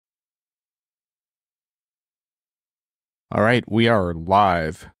All right, we are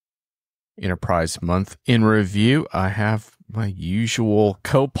live. Enterprise Month in Review. I have my usual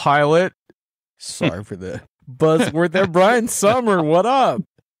co-pilot. Sorry for the buzzword there, Brian Summer. What up?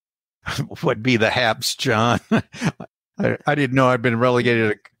 Would be the haps, John. I didn't know I'd been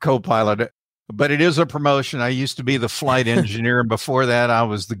relegated to co-pilot, but it is a promotion. I used to be the flight engineer, and before that, I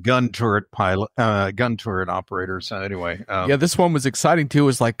was the gun turret pilot, gun turret operator. So anyway, yeah, this one was exciting too. It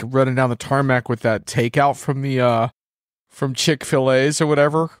was like running down the tarmac with that takeout from the from Chick-fil-A's or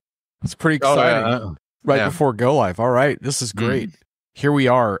whatever. It's pretty exciting. Right before go live. All right, this is great. Here we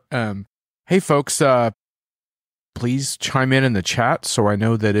are. Hey folks, please chime in the chat so I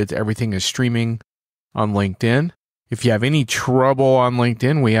know that everything is streaming on LinkedIn. If you have any trouble on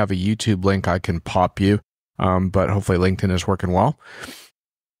LinkedIn, we have a YouTube link I can pop you. But hopefully LinkedIn is working well.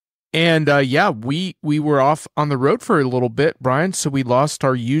 And we were off on the road for a little bit, Brian, so we lost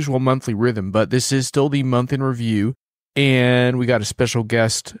our usual monthly rhythm, but this is still the month in review. And we got a special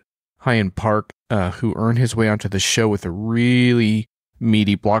guest, Hyoun Park, who earned his way onto the show with a really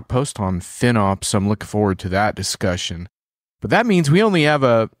meaty blog post on FinOps. So I'm looking forward to that discussion. But that means we only have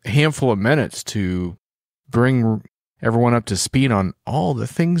a handful of minutes to bring everyone up to speed on all the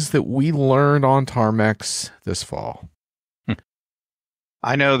things that we learned on Tarmex this fall.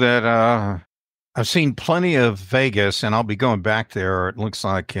 I know that I've seen plenty of Vegas, and I'll be going back there, it looks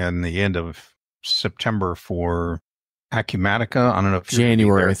like, in the end of September for Acumatica. I don't know if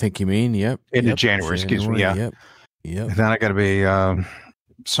January, I think you mean. Yep. Into January, excuse me. Yeah. Yep. And then I got to be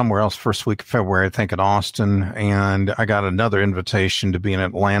somewhere else first week of February, I think, in Austin. And I got another invitation to be in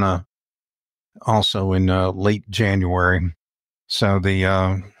Atlanta also in late January. So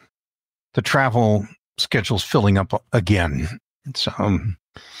the travel schedule's filling up again. So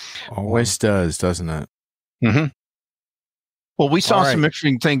always does, doesn't it? Mm-hmm. Well, we saw some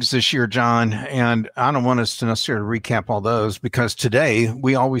interesting things this year, John, and I don't want us to necessarily recap all those because today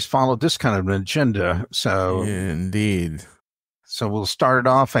we always follow this kind of an agenda. So, indeed. So we'll start it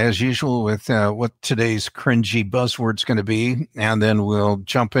off as usual with what today's cringy buzzword's going to be, and then we'll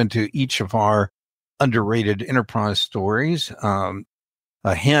jump into each of our underrated enterprise stories.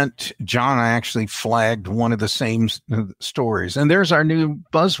 A hint, John, I actually flagged one of the same stories. And there's our new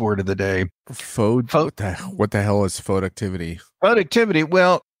buzzword of the day. What the hell is productivity? Productivity.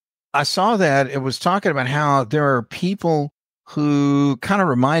 Well, I saw that it was talking about how there are people who kind of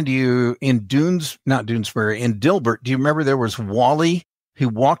remind you in Doonesbury, in Dilbert. Do you remember there was Wally who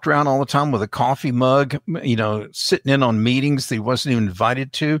walked around all the time with a coffee mug, sitting in on meetings that he wasn't even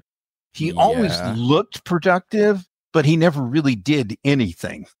invited to? He always looked productive, but he never really did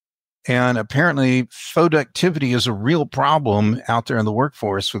anything. And apparently productivity is a real problem out there in the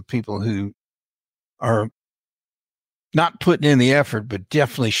workforce with people who are not putting in the effort, but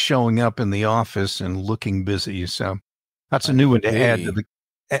definitely showing up in the office and looking busy. So that's a new one to add to the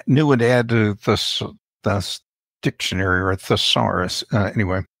dictionary or thesaurus.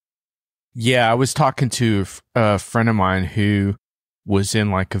 Anyway. Yeah, I was talking to a friend of mine who was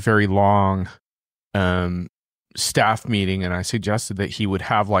in like a very long, staff meeting, and I suggested that he would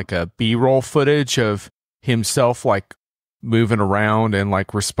have like a B-roll footage of himself like moving around and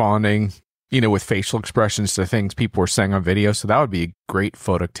like responding, with facial expressions to things people were saying on video. So that would be a great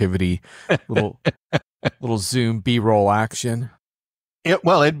productivity little Zoom B-roll action.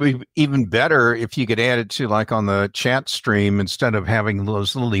 It'd be even better if you could add it to like on the chat stream instead of having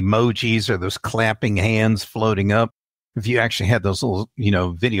those little emojis or those clapping hands floating up. If you actually had those little,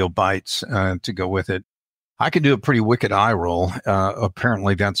 video bites to go with it. I could do a pretty wicked eye roll.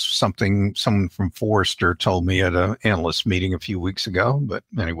 Apparently, that's something someone from Forrester told me at an analyst meeting a few weeks ago. But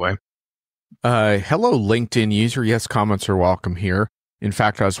anyway. Hello, LinkedIn user. Yes, comments are welcome here. In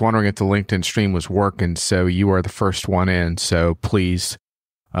fact, I was wondering if the LinkedIn stream was working, so you are the first one in. So please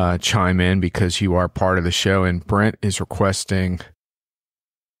chime in because you are part of the show. And Brent is requesting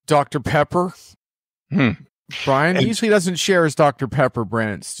Dr. Pepper. Brian usually doesn't share his Dr. Pepper,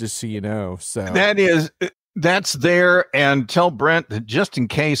 Brent, just so you know. So that's there, and tell Brent that just in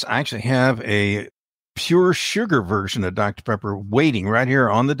case, I actually have a pure sugar version of Dr. Pepper waiting right here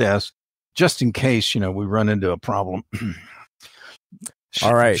on the desk, just in case, we run into a problem.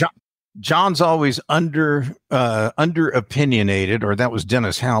 All right. John's always under opinionated, or that was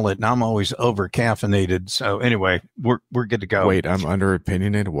Dennis Howlett, and I'm always over caffeinated. So anyway, we're good to go. Wait, I'm under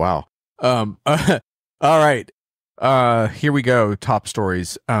opinionated? Wow. All right. Here we go. Top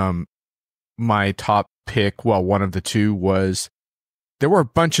stories. My top pick, one of the two was there were a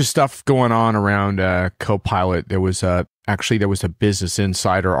bunch of stuff going on around Copilot. There was a Business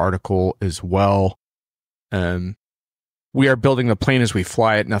Insider article as well. we are building the plane as we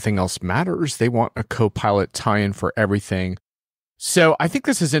fly it. Nothing else matters. They want a Copilot tie-in for everything. So I think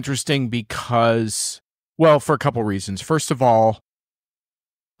this is interesting because, well, for a couple reasons. First of all,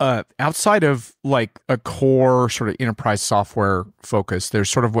 outside of like a core sort of enterprise software focus, there's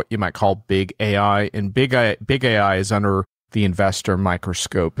sort of what you might call big AI, and big AI is under the investor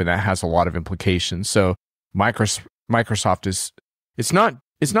microscope, and that has a lot of implications. So Microsoft is, it's not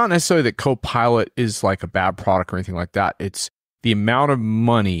necessarily that Copilot is like a bad product or anything like that. It's the amount of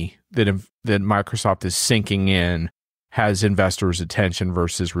money that Microsoft is sinking in has investors' attention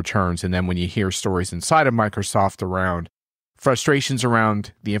versus returns. And then when you hear stories inside of Microsoft around frustrations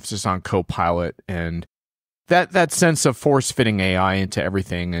around the emphasis on Copilot and that sense of force-fitting AI into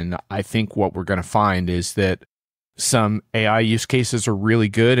everything. And I think what we're going to find is that some AI use cases are really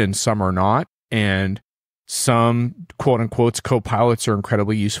good and some are not. And some quote-unquote Copilots are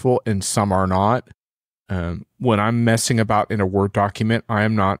incredibly useful and some are not. When I'm messing about in a Word document, I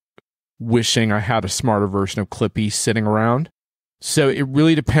am not wishing I had a smarter version of Clippy sitting around. So it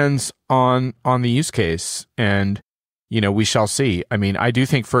really depends on the use case. And we shall see. I mean, I do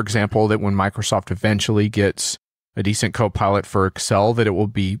think, for example, that when Microsoft eventually gets a decent Copilot for Excel, that it will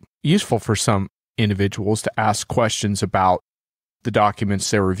be useful for some individuals to ask questions about the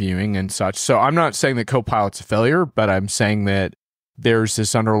documents they're reviewing and such. So I'm not saying that Copilot's a failure, but I'm saying that there's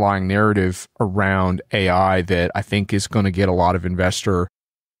this underlying narrative around AI that I think is going to get a lot of investor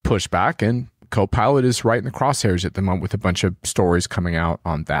pushback, and Copilot is right in the crosshairs at the moment with a bunch of stories coming out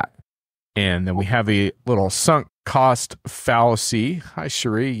on that. And then we have a little sunk cost fallacy. Hi,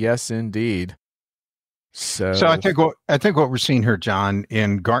 Cherie. Yes, indeed. So I think what we're seeing here, John,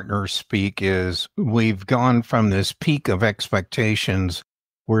 in Gartner speak is we've gone from this peak of expectations.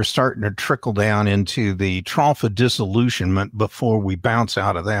 We're starting to trickle down into the trough of disillusionment before we bounce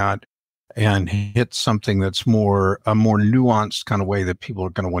out of that and hit something that's a more nuanced kind of way that people are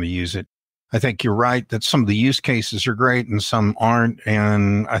going to want to use it. I think you're right that some of the use cases are great and some aren't.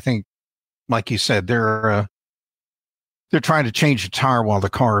 And I think, like you said, they're trying to change a tire while the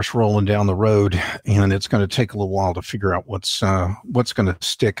car is rolling down the road, and it's going to take a little while to figure out what's going to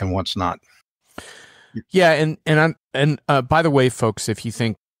stick and what's not. Yeah, and by the way, folks, if you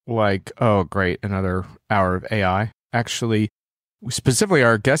think like, oh, great, another hour of AI, actually, specifically,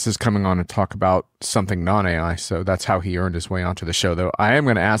 our guest is coming on to talk about something non-AI, so that's how he earned his way onto the show, though. I am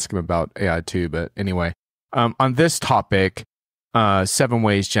going to ask him about AI too, but anyway, on this topic, 7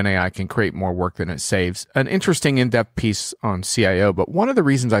 ways Gen AI can create more work than it saves. An interesting in-depth piece on CIO, but one of the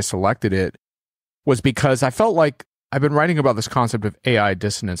reasons I selected it was because I felt like I've been writing about this concept of AI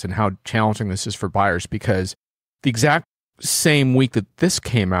dissonance and how challenging this is for buyers, because the exact same week that this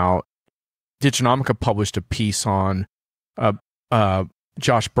came out, Diginomica published a piece on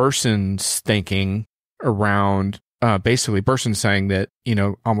Josh Berson's thinking around basically Berson saying that,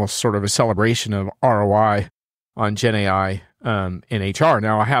 almost sort of a celebration of ROI on Gen AI in HR.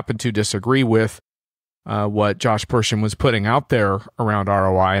 Now, I happen to disagree with what Josh Berson was putting out there around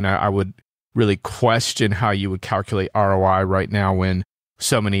ROI, and I would really question how you would calculate ROI right now when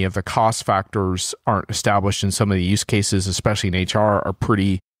so many of the cost factors aren't established, and some of the use cases, especially in HR, are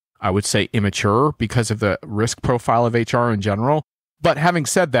pretty, I would say, immature because of the risk profile of HR in general. But having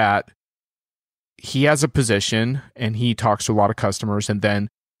said that, he has a position and he talks to a lot of customers, and then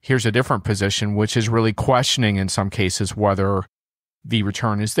here's a different position, which is really questioning in some cases whether the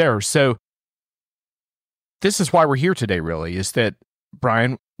return is there. So this is why we're here today, really, is that,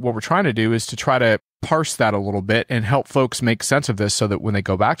 Brian, what we're trying to do is to try to parse that a little bit and help folks make sense of this so that when they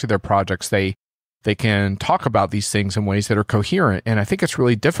go back to their projects, they can talk about these things in ways that are coherent. And I think it's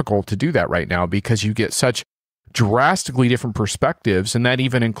really difficult to do that right now because you get such drastically different perspectives, and that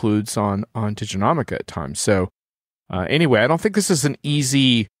even includes on Diginomica at times. So anyway, I don't think this is an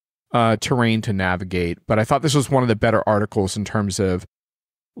easy terrain to navigate, but I thought this was one of the better articles in terms of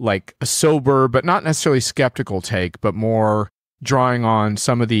like a sober, but not necessarily skeptical take, but more drawing on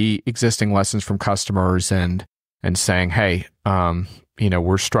some of the existing lessons from customers and saying, hey,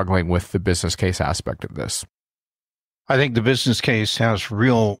 we're struggling with the business case aspect of this. I think the business case has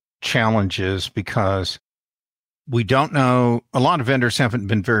real challenges because we don't know. A lot of vendors haven't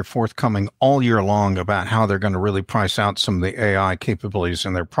been very forthcoming all year long about how they're going to really price out some of the AI capabilities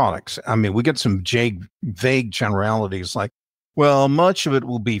in their products. I mean, we get some vague generalities like, well, much of it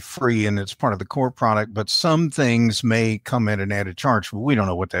will be free and it's part of the core product, but some things may come in and add a charge. Well, we don't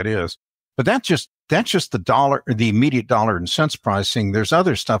know what that is. But that's just the immediate dollar and cents pricing. There's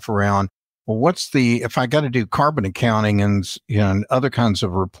other stuff around. Well, if I got to do carbon accounting and other kinds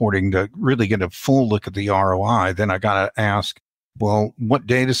of reporting to really get a full look at the ROI, then I got to ask, well, what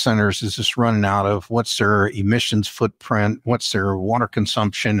data centers is this running out of? What's their emissions footprint? What's their water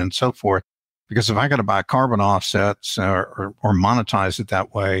consumption and so forth? Because if I got to buy carbon offsets or monetize it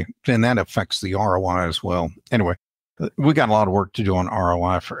that way, then that affects the ROI as well. Anyway, we got a lot of work to do on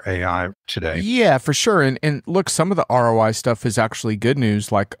ROI for AI today. Yeah, for sure. And look, some of the ROI stuff is actually good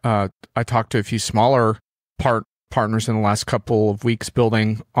news. Like I talked to a few smaller partners in the last couple of weeks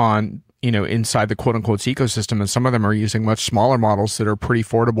building on, inside the quote unquote ecosystem. And some of them are using much smaller models that are pretty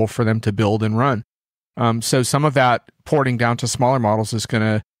affordable for them to build and run. So some of that porting down to smaller models is going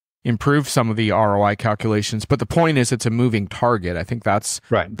to improve some of the ROI calculations. But the point is it's a moving target. I think that's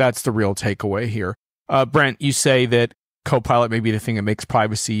right. That's the real takeaway here. Brent, you say that Copilot may be the thing that makes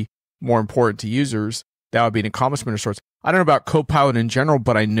privacy more important to users. That would be an accomplishment of sorts. I don't know about Copilot in general,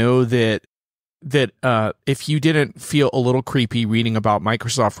 but I know that if you didn't feel a little creepy reading about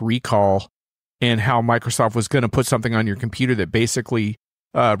Microsoft Recall and how Microsoft was going to put something on your computer that basically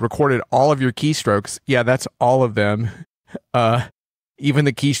recorded all of your keystrokes, yeah, that's all of them. Even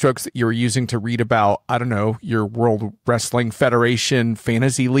the keystrokes that you were using to read about, I don't know, your World Wrestling Federation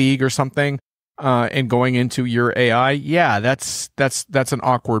Fantasy League or something, and going into your AI, yeah, that's an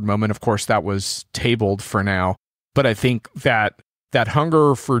awkward moment. Of course, that was tabled for now, but I think that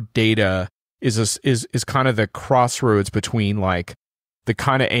hunger for data is kind of the crossroads between like the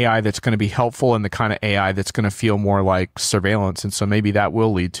kind of AI that's going to be helpful and the kind of AI that's going to feel more like surveillance. And so maybe that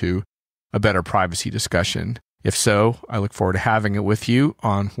will lead to a better privacy discussion. If so, I look forward to having it with you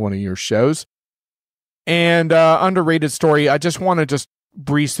on one of your shows. And underrated story, I just want to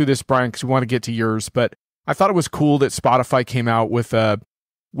breeze through this, Brian, because we want to get to yours. But I thought it was cool that Spotify came out with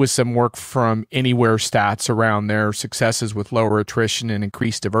some work from Anywhere stats around their successes with lower attrition and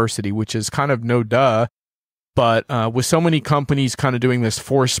increased diversity, which is kind of no duh. But with so many companies kind of doing this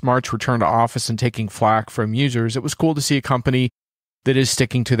forced March return to office and taking flack from users, it was cool to see a company that is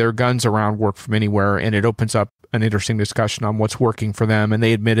sticking to their guns around work from anywhere, and it opens up an interesting discussion on what's working for them. And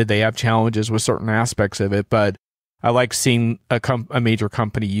they admitted they have challenges with certain aspects of it, but I like seeing a major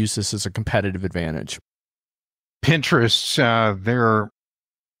company use this as a competitive advantage. Pinterest,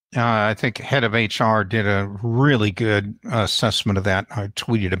 I think head of HR did a really good assessment of that. I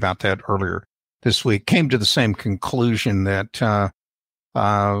tweeted about that earlier this week. Came to the same conclusion that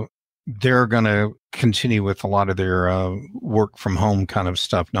they're going to continue with a lot of their work from home kind of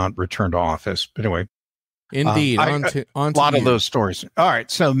stuff, not return to office. But anyway. Indeed. A lot of those stories. All right.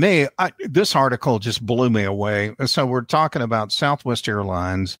 So this article just blew me away. So we're talking about Southwest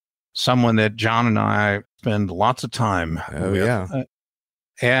Airlines, someone that John and I spend lots of time with. Yeah.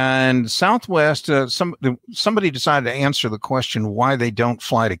 And Southwest, somebody decided to answer the question why they don't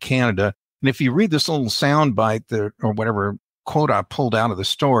fly to Canada. And if you read this little sound bite or whatever quote I pulled out of the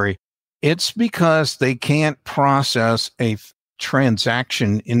story, it's because they can't process a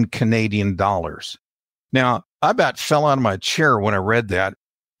transaction in Canadian dollars. Now, I about fell out of my chair when I read that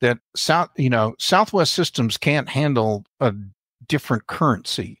Southwest Systems can't handle a different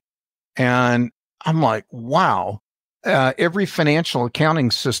currency. And I'm like, wow. Every financial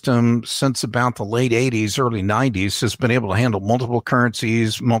accounting system since about the late 80s, early 90s has been able to handle multiple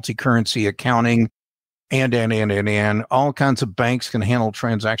currencies, multi-currency accounting, and all kinds of banks can handle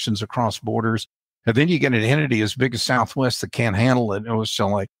transactions across borders. And then you get an entity as big as Southwest that can't handle it. It was so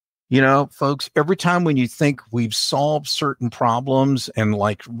like, folks, every time when you think we've solved certain problems and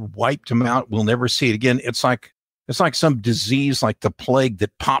like wiped them out, we'll never see it again. It's like some disease like the plague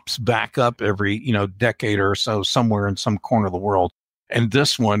that pops back up every, decade or so somewhere in some corner of the world. And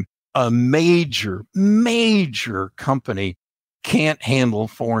this one, a major company can't handle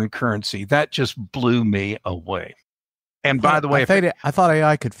foreign currency. That just blew me away. And by the way, I thought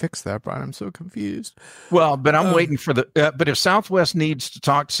AI could fix that, Brian. I'm so confused. Well, but I'm waiting for but if Southwest needs to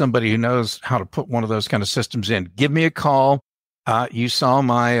talk to somebody who knows how to put one of those kind of systems in, give me a call. You saw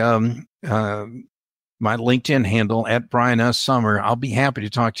my my LinkedIn handle at Brian S. Summer. I'll be happy to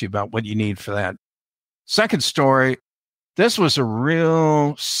talk to you about what you need for that. Second story. This was a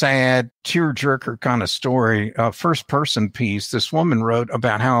real sad tearjerker kind of story. First person piece. This woman wrote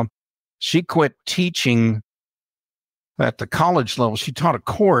about how she quit teaching at the college level. She taught a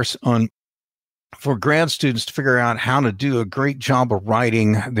course for grad students to figure out how to do a great job of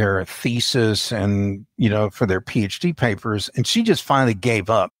writing their thesis and, for their PhD papers. And she just finally gave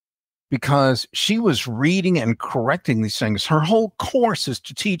up because she was reading and correcting these things. Her whole course is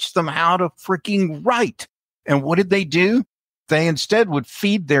to teach them how to freaking write. And what did they do? They instead would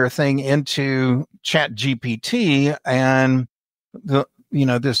feed their thing into Chat GPT, and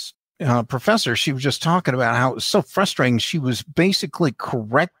this professor, she was just talking about how it was so frustrating. She was basically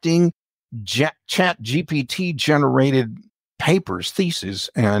correcting Chat GPT generated papers,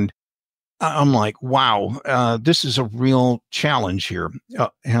 theses, and I'm like, wow, this is a real challenge here.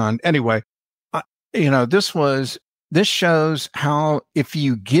 And anyway, this shows how if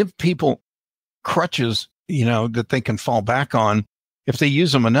you give people crutches, that they can fall back on, if they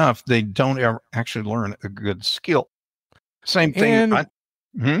use them enough, they don't ever actually learn a good skill. Same thing.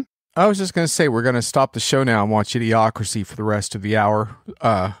 I was just going to say, we're going to stop the show now and watch Idiocracy for the rest of the hour.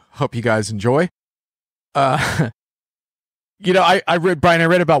 Hope you guys enjoy. I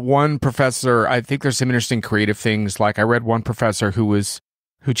read about one professor. I think there's some interesting creative things. Like I read one professor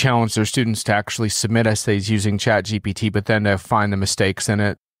who challenged their students to actually submit essays using ChatGPT, but then to find the mistakes in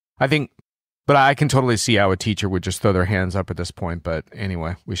it. But I can totally see how a teacher would just throw their hands up at this point. But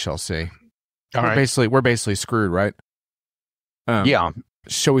anyway, we shall see. We're basically screwed, right? Yeah.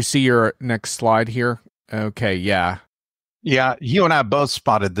 Shall we see your next slide here? Okay. Yeah. Yeah. You and I both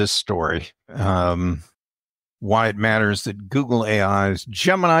spotted this story. Why it matters that Google AI's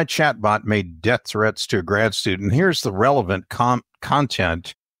Gemini chatbot made death threats to a grad student. Here's the relevant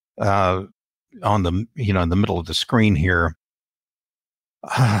content on the in the middle of the screen here.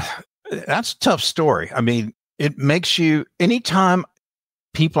 That's a tough story. I mean, it makes you, anytime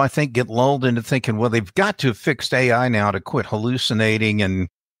people, I think, get lulled into thinking, well, they've got to have fixed AI now to quit hallucinating and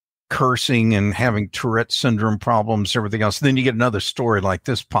cursing and having Tourette syndrome problems, everything else. Then you get another story like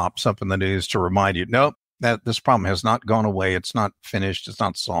this pops up in the news to remind you, nope, this problem has not gone away. It's not finished. It's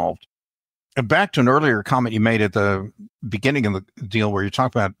not solved. And back to an earlier comment you made at the beginning of the deal where you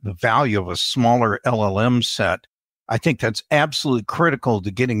talk about the value of a smaller LLM set. I think that's absolutely critical to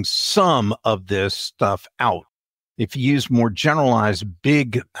getting some of this stuff out. If you use more generalized,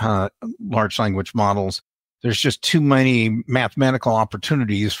 big, large language models, there's just too many mathematical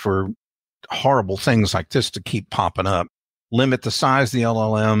opportunities for horrible things like this to keep popping up. Limit the size of the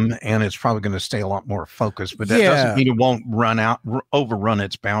LLM, and it's probably going to stay a lot more focused. But that doesn't mean it won't overrun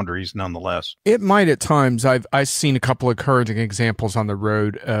its boundaries nonetheless. It might at times. I've seen a couple of encouraging examples on the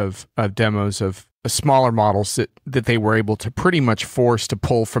road of demos of smaller models that they were able to pretty much force to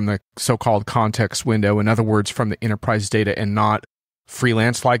pull from the so-called context window. In other words, from the enterprise data and not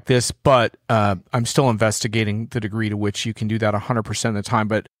freelance like this. But I'm still investigating the degree to which you can do that 100% of the time.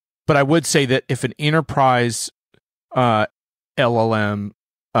 But I would say that if an enterprise LLM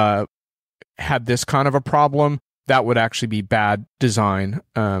had this kind of a problem, that would actually be bad design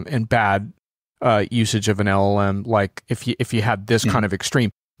and bad usage of an LLM. Like if you had this kind of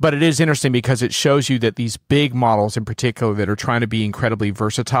extreme. But it is interesting because it shows you that these big models in particular that are trying to be incredibly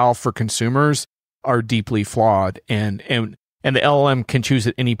versatile for consumers are deeply flawed. And the LLM can choose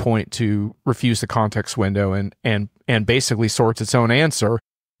at any point to refuse the context window and basically sorts its own answer.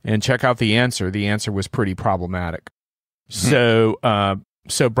 And check out the answer. The answer was pretty problematic. So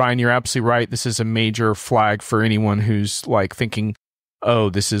Brian, you're absolutely right. This is a major flag for anyone who's like thinking,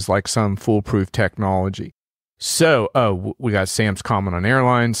 oh, this is like some foolproof technology. So, we got Sam's comment on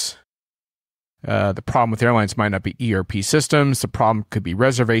airlines. The problem with airlines might not be ERP systems. The problem could be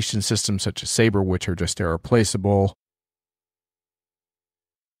reservation systems such as Sabre, which are just irreplaceable.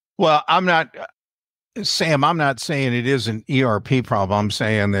 Well, Sam, I'm not saying it is an ERP problem. I'm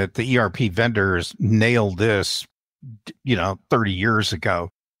saying that the ERP vendors nailed this, 30 years ago.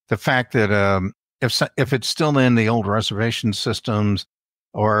 The fact that if it's still in the old reservation systems,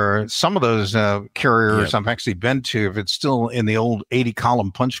 or some of those carriers I've actually been to, if it's still in the old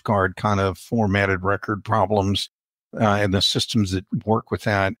 80-column punch card kind of formatted record problems and the systems that work with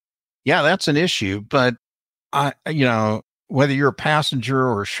that, that's an issue. But, whether you're a passenger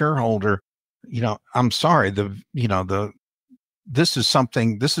or a shareholder, I'm sorry, this is a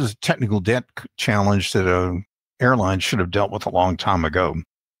technical debt challenge that a airline should have dealt with a long time ago.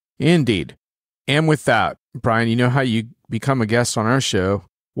 Indeed. And with that, Brian, you know how you become a guest on our show?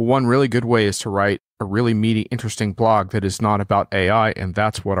 Well, one really good way is to write a really meaty, interesting blog that is not about AI, and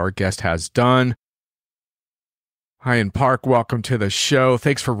that's what our guest has done. Hyoun Park, welcome to the show.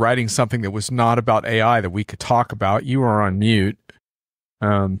 Thanks for writing something that was not about AI that we could talk about. You are on mute,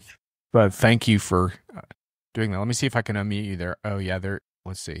 but thank you for doing that. Let me see if I can unmute you there. Oh, yeah, there.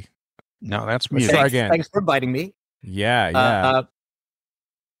 Let's see. No, that's me. Try again. Thanks for inviting me. Yeah.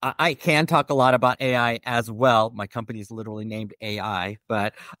 I can talk a lot about AI as well. My company is literally named AI,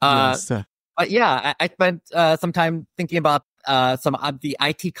 but I spent some time thinking about some of the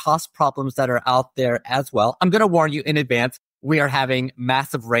IT cost problems that are out there as well. I'm going to warn you in advance. We are having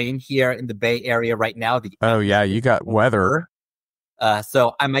massive rain here in the Bay Area right now. You got weather.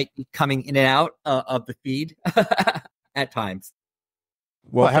 So I might be coming in and out of the feed at times.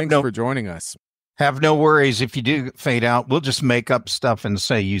 Well, thanks for joining us. Have no worries. If you do fade out, we'll just make up stuff and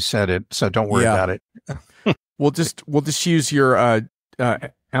say you said it. So don't worry about it. we'll just use your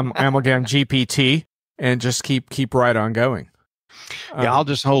Amalgam GPT and just keep right on going. Yeah, I'll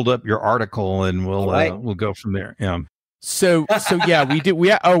just hold up your article and we'll go from there. Yeah. So yeah, we do.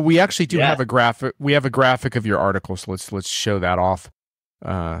 We actually do have a graphic. We have a graphic of your article. So let's show that off.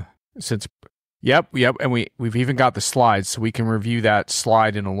 Yep, and we've even got the slides, so we can review that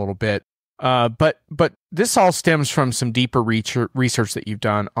slide in a little bit. But this all stems from some deeper research that you've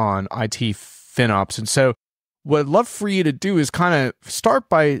done on IT FinOps, and so what I'd love for you to do is kind of start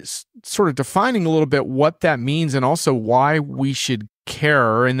by sort of defining a little bit what that means, and also why we should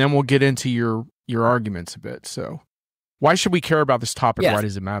care, and then we'll get into your arguments a bit. So, why should we care about this topic? Yes. Why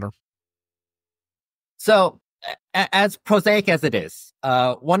does it matter? So, as prosaic as it is,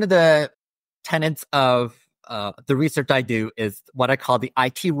 one of the tenets of the research I do is what I call the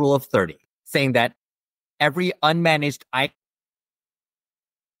IT rule of 30, saying that every unmanaged IT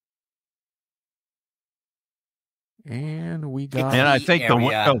and we got, and I think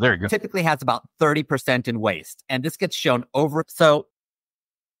there you go. Typically has about 30% in waste, and this gets shown over. So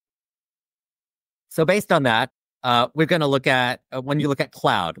based on that, we're going to look at when you look at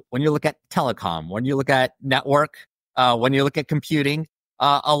cloud, when you look at telecom, when you look at network, when you look at computing,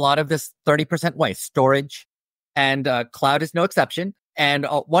 a lot of this 30% waste, storage, and cloud is no exception. And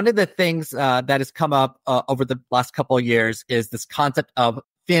one of the things that has come up over the last couple of years is this concept of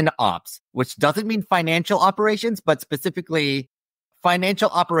FinOps, which doesn't mean financial operations, but specifically financial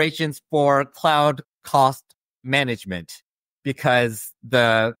operations for cloud cost management, because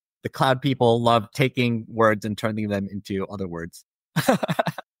the cloud people love taking words and turning them into other words.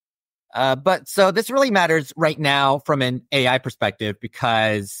 But so this really matters right now from an AI perspective,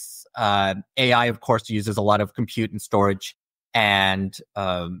 because AI, of course, uses a lot of compute and storage and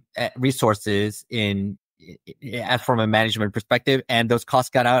resources from a management perspective, and those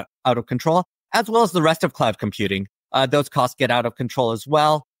costs got out of control, as well as the rest of cloud computing. Those costs get out of control as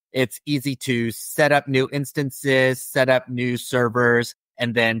well. It's easy to set up new instances, set up new servers,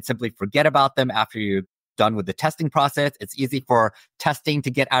 and then simply forget about them after you're done with the testing process. It's easy for testing to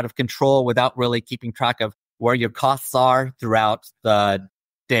get out of control without really keeping track of where your costs are throughout the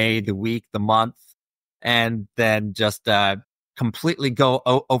day, the week, the month, and then just completely go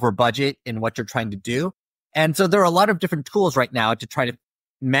over budget in what you're trying to do. And so there are a lot of different tools right now to try to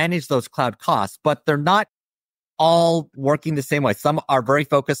manage those cloud costs, but they're not all working the same way. Some are very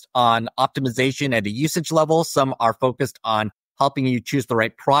focused on optimization at a usage level. Some are focused on helping you choose the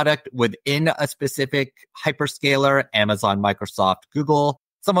right product within a specific hyperscaler, Amazon, Microsoft, Google.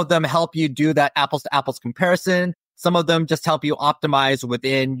 Some of them help you do that apples to apples comparison. Some of them just help you optimize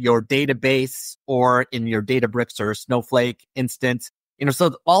within your database or in your Databricks or Snowflake instance.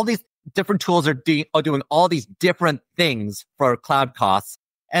 So all these different tools are doing all these different things for cloud costs.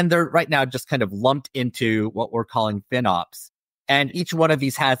 And they're right now just kind of lumped into what we're calling FinOps. And each one of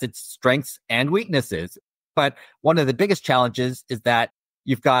these has its strengths and weaknesses. But one of the biggest challenges is that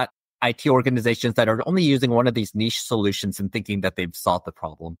you've got IT organizations that are only using one of these niche solutions and thinking that they've solved the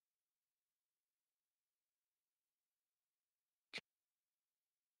problem.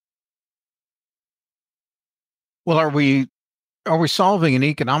 Well, are we solving an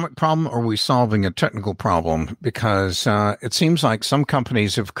economic problem, or are we solving a technical problem? Because it seems like some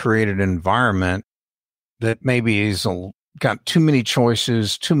companies have created an environment that maybe is got too many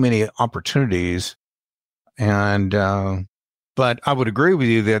choices, too many opportunities. And but I would agree with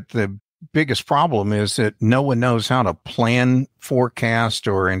you that the biggest problem is that no one knows how to plan, forecast,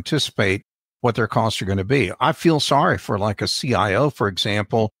 or anticipate what their costs are going to be. I feel sorry for like a CIO, for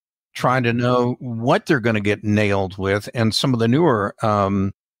example, trying to know what they're going to get nailed with. And some of the newer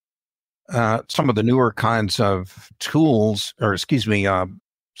kinds of tools, or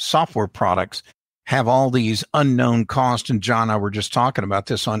software products have all these unknown costs. And John and I were just talking about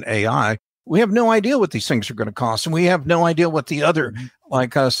this on AI. We have no idea what these things are going to cost. And we have no idea what the other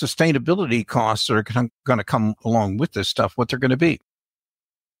sustainability costs are going to come along with this stuff, what they're going to be.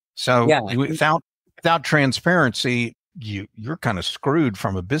 So without transparency, you're kind of screwed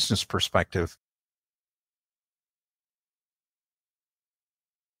from a business perspective.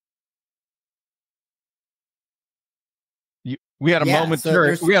 We had a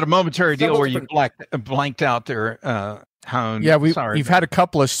momentary deal where you blanked out there. Hyoun. Yeah, we've had a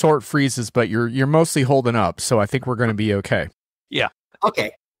couple of short freezes, but you're mostly holding up, so I think we're going to be okay. Yeah.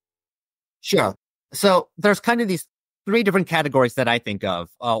 Okay. Sure. So there's kind of these three different categories that I think of.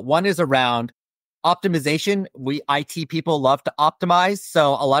 One is around optimization. We IT people love to optimize.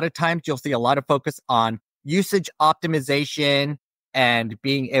 So a lot of times you'll see a lot of focus on usage optimization and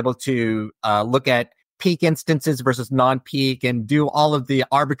being able to look at peak instances versus non-peak and do all of the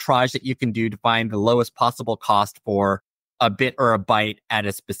arbitrage that you can do to find the lowest possible cost for a bit or a byte at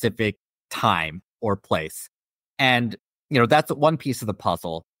a specific time or place. And, that's one piece of the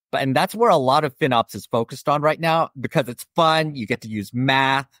puzzle. And that's where a lot of FinOps is focused on right now because it's fun. You get to use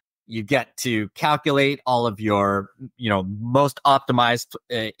math. You get to calculate all of your, most optimized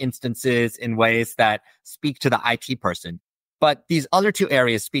instances in ways that speak to the IT person. But these other two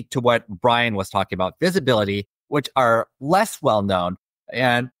areas speak to what Brian was talking about, visibility, which are less well known.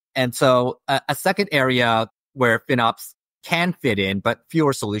 And so a second area where FinOps can fit in, but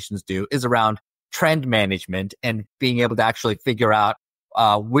fewer solutions do, is around trend management and being able to actually figure out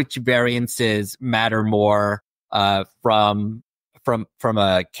which variances matter more from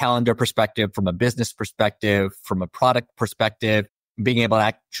a calendar perspective, from a business perspective, from a product perspective, being able to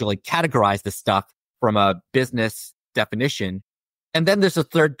actually categorize this stuff from a business definition. And then there's a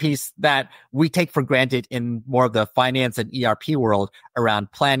third piece that we take for granted in more of the finance and ERP world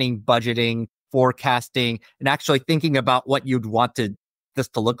around planning, budgeting, forecasting, and actually thinking about what you'd want this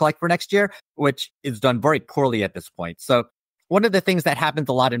to look like for next year, which is done very poorly at this point. So one of the things that happens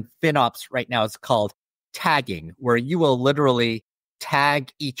a lot in FinOps right now is called tagging, where you will literally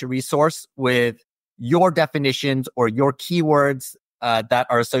tag each resource with your definitions or your keywords that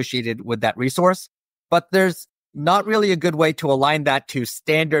are associated with that resource. But there's not really a good way to align that to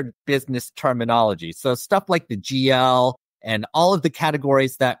standard business terminology. So stuff like the GL and all of the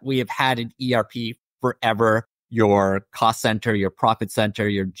categories that we have had in ERP forever, your cost center, your profit center,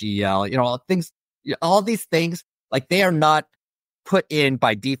 your GL, all these things, like they are not put in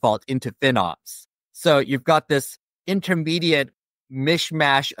by default into FinOps. So you've got this intermediate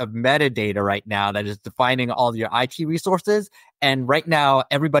mishmash of metadata right now that is defining all of your IT resources. And right now,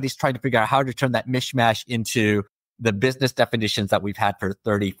 everybody's trying to figure out how to turn that mishmash into the business definitions that we've had for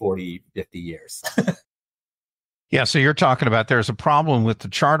 30, 40, 50 years. Yeah, so you're talking about there's a problem with the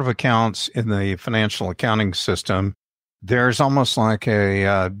chart of accounts in the financial accounting system. There's almost like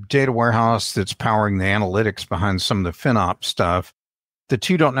a data warehouse that's powering the analytics behind some of the FinOps stuff. The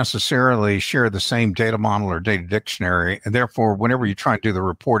two don't necessarily share the same data model or data dictionary. And therefore, whenever you try and do the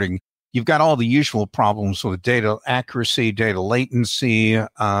reporting, you've got all the usual problems with data accuracy, data latency,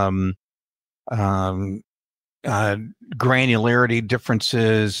 granularity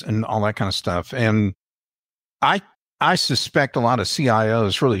differences, and all that kind of stuff. And I suspect a lot of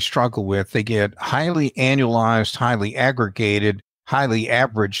CIOs really struggle with. They get highly annualized, highly aggregated, highly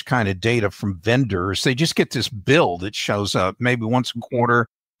averaged kind of data from vendors. They just get this bill that shows up maybe once a quarter,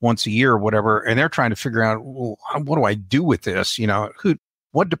 once a year, whatever, and they're trying to figure out, well, what do I do with this?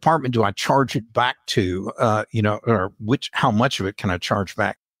 What department do I charge it back to? Or how much of it can I charge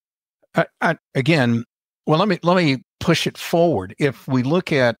back? Again, well, let me push it forward. If we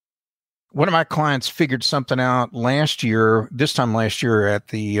look at one of my clients figured something out this time last year at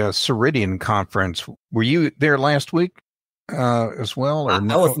the Ceridian conference. Were you there last week as well? Or I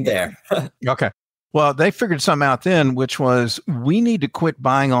wasn't there. Okay. Well, they figured something out then, which was we need to quit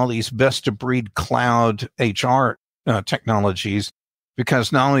buying all these best-of-breed cloud HR technologies,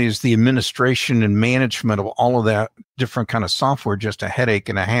 because not only is the administration and management of all of that different kind of software just a headache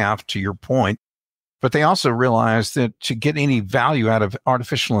and a half, to your point, but they also realized that to get any value out of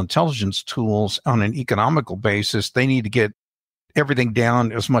artificial intelligence tools on an economical basis, they need to get everything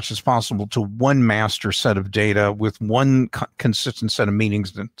down as much as possible to one master set of data with one consistent set of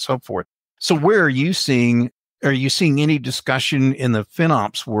meanings and so forth. So where are you seeing any discussion in the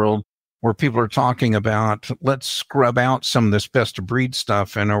FinOps world where people are talking about, let's scrub out some of this best of breed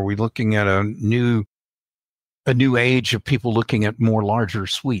stuff? And are we looking at a new age of people looking at more larger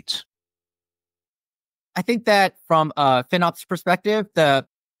suites? I think that from a FinOps perspective, the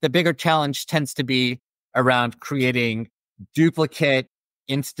bigger challenge tends to be around creating duplicate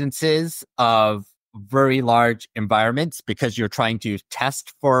instances of very large environments, because you're trying to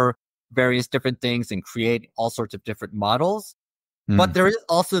test for various different things and create all sorts of different models. But there is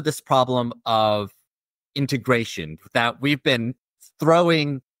also this problem of integration that we've been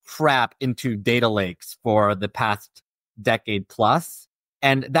throwing crap into data lakes for the past decade plus.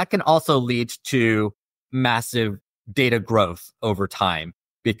 And that can also lead to massive data growth over time,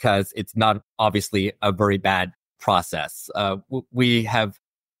 because it's not obviously a very bad process. We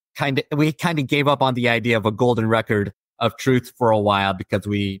kind of gave up on the idea of a golden record of truth for a while, because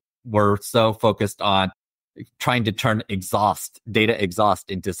we were so focused on trying to turn data exhaust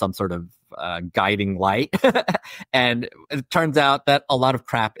into some sort of guiding light. And it turns out that a lot of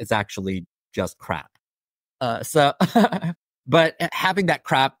crap is actually just crap. But having that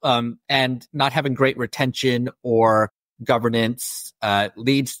crap and not having great retention or governance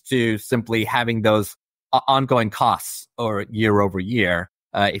leads to simply having those ongoing costs or year over year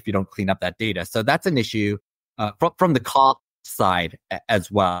if you don't clean up that data. So that's an issue from the cost side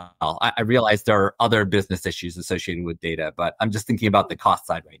as well. I realize there are other business issues associated with data, but I'm just thinking about the cost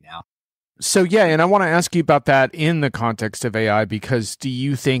side right now. So yeah, and I want to ask you about that in the context of AI, because do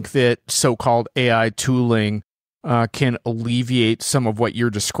you think that so-called AI tooling can alleviate some of what you're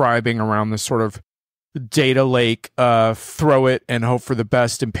describing around this sort of data lake, throw it and hope for the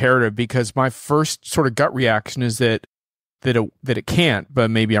best imperative? Because my first sort of gut reaction is that it can't, but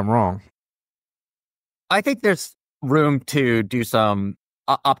maybe I'm wrong. I think there's room to do some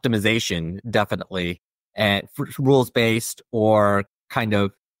optimization, definitely, and rules-based or kind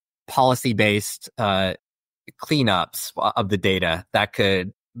of policy-based cleanups of the data that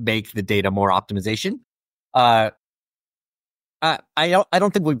could make the data more optimization. I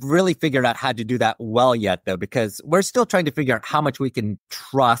don't think we've really figured out how to do that well yet, though, because we're still trying to figure out how much we can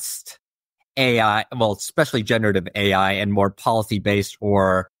trust AI, well, especially generative AI, and more policy-based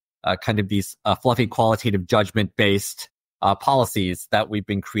or kind of these fluffy qualitative judgment-based policies that we've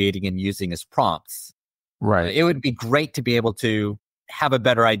been creating and using as prompts. Right. It would be great to be able to have a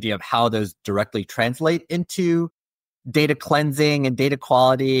better idea of how those directly translate into data cleansing and data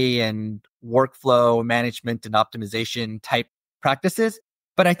quality and workflow management and optimization type practices.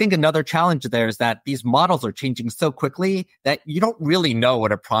 But I think another challenge there is that these models are changing so quickly that you don't really know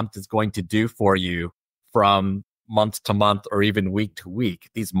what a prompt is going to do for you from month to month or even week to week.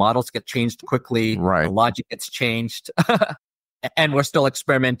 These models get changed quickly. Right. The logic gets changed. And we're still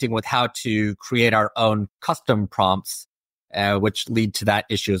experimenting with how to create our own custom prompts, which lead to that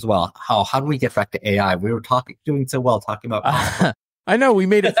issue as well. How do we get back to AI? We were doing so well talking about. I know we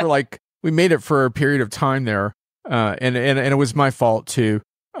made it for a period of time there, and it was my fault too.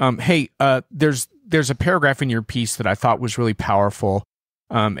 There's a paragraph in your piece that I thought was really powerful,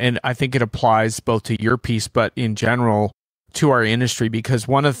 and I think it applies both to your piece, but in general to our industry. Because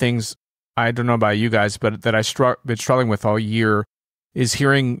one of the things, I don't know about you guys, but that been struggling with all year is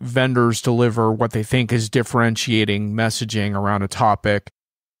hearing vendors deliver what they think is differentiating messaging around a topic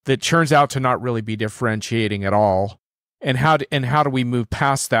that turns out to not really be differentiating at all. And how do we move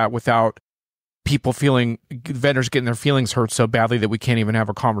past that without vendors getting their feelings hurt so badly that we can't even have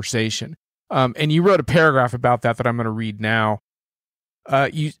a conversation? And you wrote a paragraph about that I'm going to read now.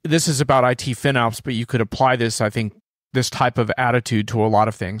 This is about IT FinOps, but you could apply this, I think, this type of attitude to a lot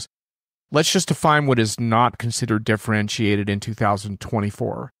of things. Let's just define what is not considered differentiated in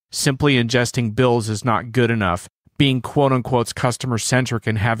 2024. Simply ingesting bills is not good enough. Being quote-unquote customer-centric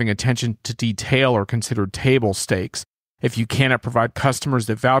and having attention to detail are considered table stakes. If you cannot provide customers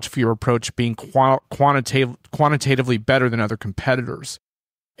that vouch for your approach being quantitatively better than other competitors.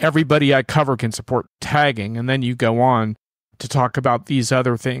 Everybody I cover can support tagging, and then you go on to talk about these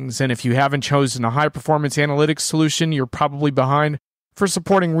other things. And if you haven't chosen a high-performance analytics solution, you're probably behind for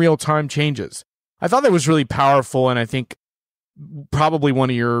supporting real-time changes. I thought that was really powerful, and I think probably one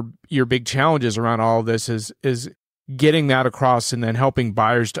of your big challenges around all of this is getting that across and then helping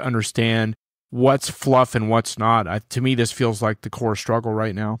buyers to understand what's fluff and what's not. To me, this feels like the core struggle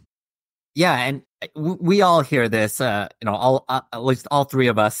right now. Yeah, and we all hear this. At least all three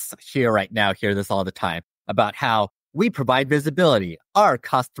of us here right now hear this all the time about how we provide visibility. Our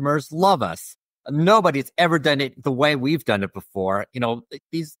customers love us. Nobody's ever done it the way we've done it before.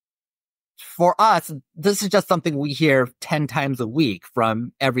 For us, this is just something we hear 10 times a week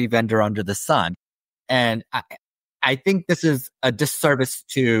from every vendor under the sun. And I think this is a disservice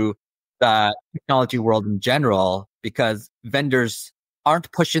to the technology world in general, because vendors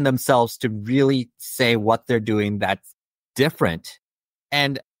aren't pushing themselves to really say what they're doing that's different.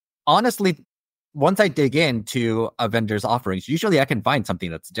 And honestly, once I dig into a vendor's offerings, usually I can find something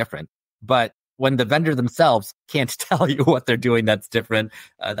that's different. But when the vendor themselves can't tell you what they're doing that's different,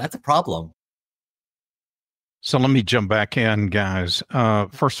 that's a problem. So let me jump back in, guys.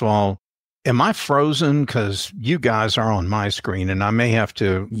 First of all, am I frozen? Because you guys are on my screen, and I may have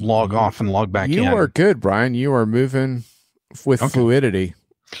to log off and log back in. You are good, Brian. You are moving with fluidity.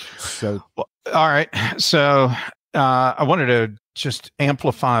 So, all right. So I wanted to just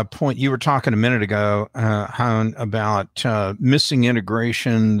amplify a point. You were talking a minute ago, Hyoun, about missing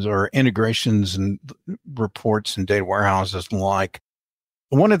integrations or integrations and reports and data warehouses and the like.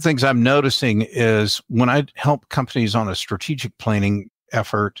 One of the things I'm noticing is when I help companies on a strategic planning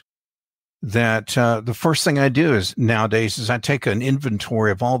effort, that the first thing I do nowadays is I take an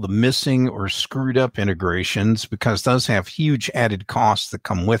inventory of all the missing or screwed up integrations, because those have huge added costs that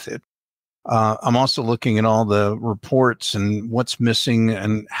come with it. I'm also looking at all the reports and what's missing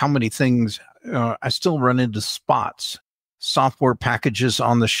and how many things. I still run into spots. software packages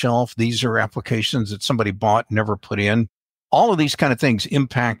on the shelf. These are applications that somebody bought, never put in. All of these kind of things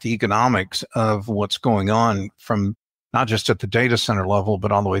impact the economics of what's going on from not just at the data center level,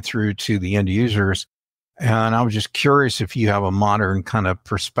 but all the way through to the end users. And I was just curious if you have a modern kind of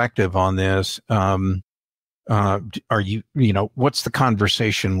perspective on this. Are you know, what's the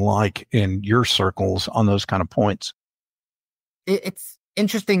conversation like in your circles on those kind of points? It's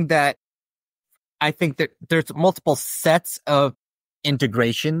interesting that I think that there's multiple sets of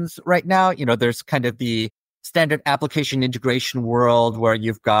integrations right now. You know, there's kind of the standard application integration world where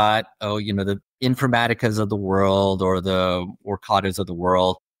you've got, the Informaticas of the world or the Workadas of the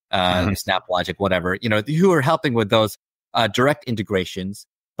world, SnapLogic, whatever, who are helping with those direct integrations.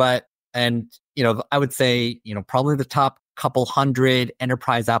 And I would say, probably the top couple hundred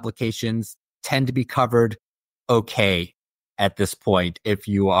enterprise applications tend to be covered okay at this point if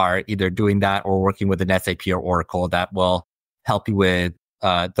you are either doing that or working with an SAP or Oracle that will help you with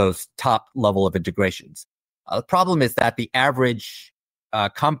those top level of integrations. The problem is that the average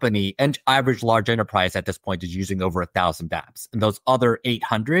company and average large enterprise at this point is using over 1,000 apps. And those other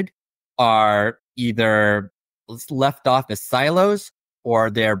 800 are either left off as silos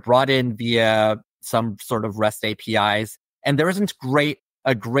or they're brought in via some sort of REST APIs. And there isn't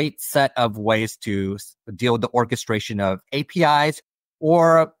a great set of ways to deal with the orchestration of APIs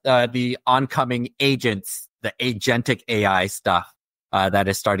or the oncoming agents, the agentic AI stuff that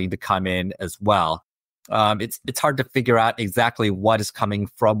is starting to come in as well. It's hard to figure out exactly what is coming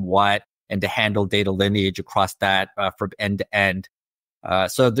from what and to handle data lineage across that from end to end.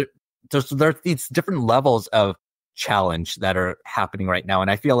 So there's these different levels of challenge that are happening right now.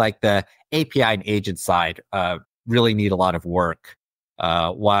 And I feel like the API and agent side really need a lot of work.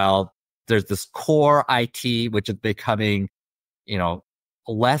 While there's this core IT, which is becoming,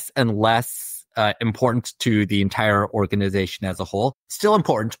 less and less important to the entire organization as a whole. Still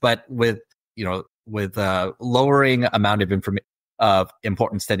important, but with lowering amount of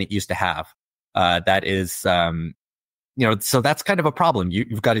importance than it used to have. That is, so that's kind of a problem.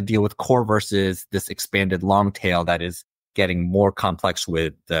 You've got to deal with core versus this expanded long tail that is getting more complex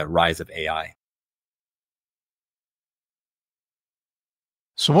with the rise of AI.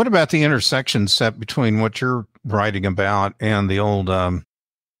 So what about the intersection set between what you're writing about and the old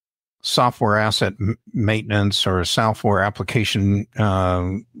software asset maintenance or software application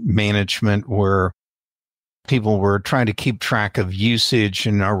management, where people were trying to keep track of usage,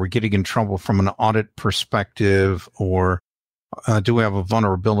 and are we getting in trouble from an audit perspective, or do we have a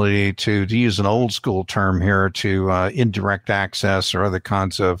vulnerability to use an old school term here, to indirect access or other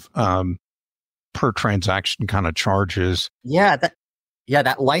kinds of per transaction kind of charges?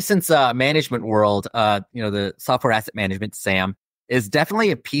 That license management world, the software asset management, SAM, is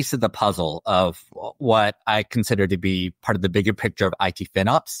definitely a piece of the puzzle of what I consider to be part of the bigger picture of IT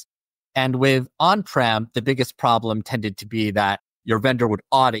FinOps. And with on-prem, the biggest problem tended to be that your vendor would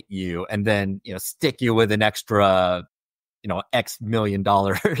audit you and then, stick you with an extra, X million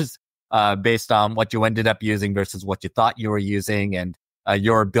dollars based on what you ended up using versus what you thought you were using, and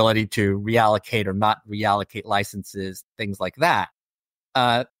your ability to reallocate or not reallocate licenses, things like that.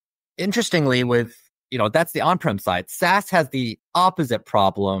 Interestingly, with, that's the on-prem side. SaaS has the opposite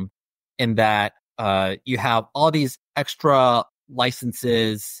problem in that you have all these extra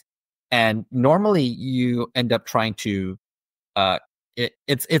licenses, and normally you end up trying to,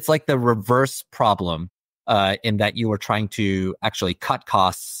 it's like the reverse problem in that you are trying to actually cut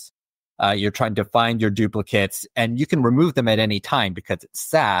costs. You're trying to find your duplicates, and you can remove them at any time because it's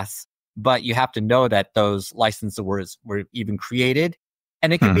SaaS, but you have to know that those licenses were even created.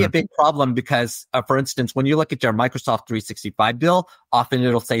 And it can be a big problem because, for instance, when you look at your Microsoft 365 bill, often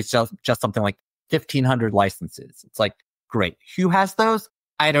it'll say just something like 1,500 licenses. It's like, great. Who has those?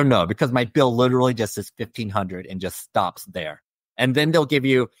 I don't know, because my bill literally just says 1,500 and just stops there. And then they'll give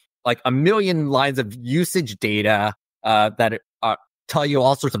you like 1 million lines of usage data that tell you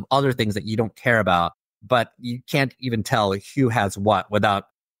all sorts of other things that you don't care about, but you can't even tell who has what without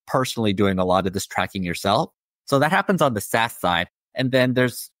personally doing a lot of this tracking yourself. So that happens on the SaaS side. And then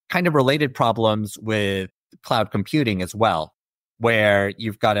there's kind of related problems with cloud computing as well, where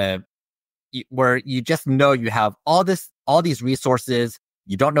where you just know you have all these resources.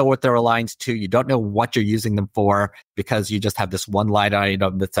 You don't know what they're aligned to. You don't know what you're using them for, because you just have this one line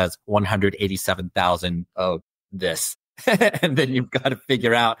item that says 187,000 of this. And then you've got to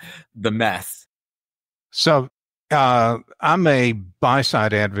figure out the mess. So I'm a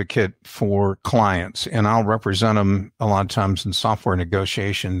buy-side advocate for clients, and I'll represent them a lot of times in software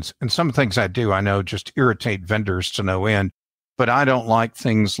negotiations. And some things I do, I know, just irritate vendors to no end. but I don't like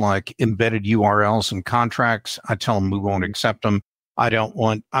things like embedded URLs and contracts. I tell them we won't accept them. I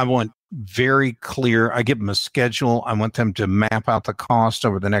want very clear. I give them a schedule. I want them to map out the cost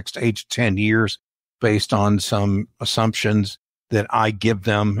over the next 8 to 10 years based on some assumptions that I give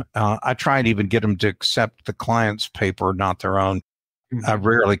them. I try and even get them to accept the client's paper, not their own. I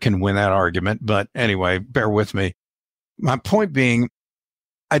rarely can win that argument, but anyway, bear with me. My point being,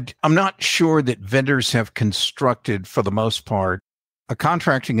 I'm not sure that vendors have constructed, for the most part, a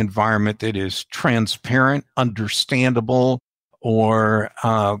contracting environment that is transparent, understandable, or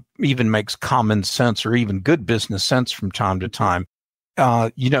even makes common sense or even good business sense from time to time.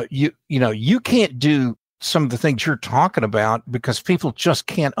 You can't do some of the things you're talking about because people just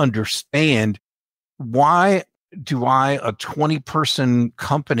can't understand why do a 20-person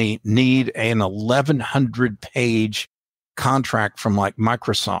company need an 1,100-page contract from like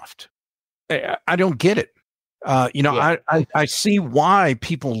Microsoft? I don't get it. I see why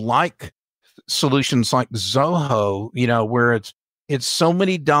people like solutions like Zoho, where it's so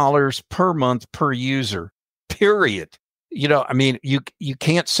many dollars per month per user, period. You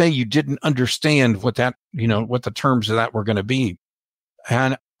can't say you didn't understand what that, what the terms of that were going to be.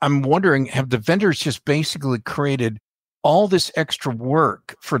 And I'm wondering, have the vendors just basically created all this extra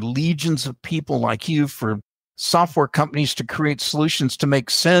work for legions of people like you, for software companies to create solutions to make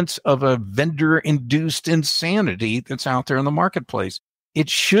sense of a vendor-induced insanity that's out there in the marketplace? It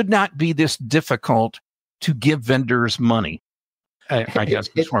should not be this difficult to give vendors money. I guess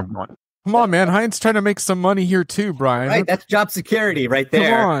that's where I'm going. Come on, man. Hyoun's trying to make some money here too, Brian. Right, that's job security right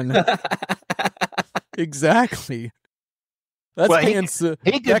there. Come on. Exactly. That's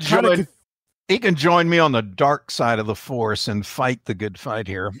he can join me on the dark side of the force and fight the good fight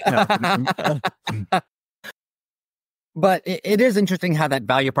here. But it is interesting how that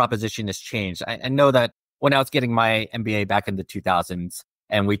value proposition has changed. I know that when I was getting my MBA back in the 2000s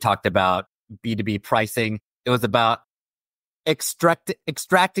and we talked about B2B pricing, it was about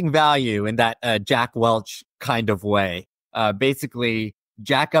extracting value in that Jack Welch kind of way. Basically,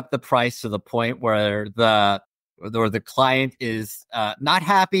 jack up the price to the point where the client is not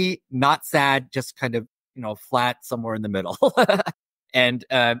happy, not sad, just kind of flat somewhere in the middle, and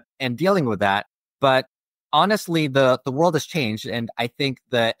dealing with that. But honestly, the world has changed, and I think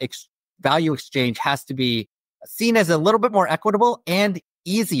the value exchange has to be seen as a little bit more equitable and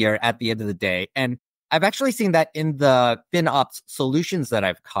easier at the end of the day. And I've actually seen that in the FinOps solutions that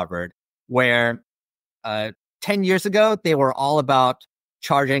I've covered, where 10 years ago, they were all about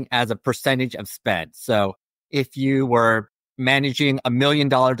charging as a percentage of spend. So if you were managing $1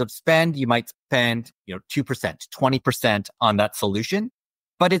 million of spend, you might spend 2%, 20% on that solution.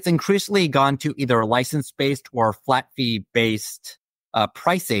 But it's increasingly gone to either license-based or flat fee-based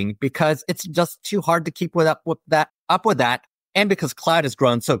pricing because it's just too hard to keep up with that. And because cloud has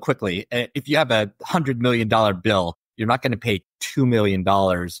grown so quickly, if you have a $100 million bill, you're not going to pay $2 million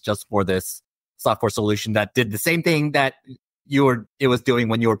just for this software solution that did the same thing that it was doing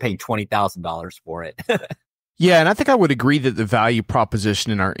when you were paying $20,000 for it. Yeah, and I think I would agree that the value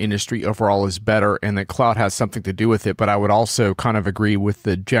proposition in our industry overall is better and that cloud has something to do with it. But I would also kind of agree with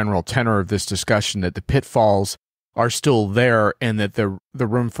the general tenor of this discussion that the pitfalls are still there and that the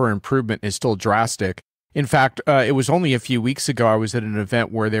room for improvement is still drastic. In fact, it was only a few weeks ago I was at an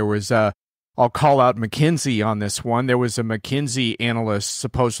event where there was I'll call out McKinsey on this one. There was a McKinsey analyst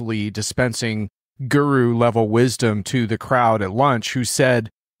supposedly dispensing guru-level wisdom to the crowd at lunch who said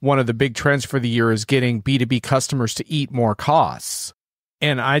one of the big trends for the year is getting B2B customers to eat more costs.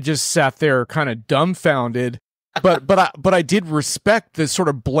 And I just sat there kind of dumbfounded. But I did respect the sort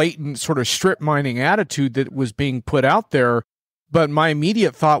of blatant sort of strip mining attitude that was being put out there. But my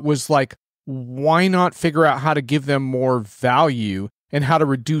immediate thought was like, why not figure out how to give them more value and how to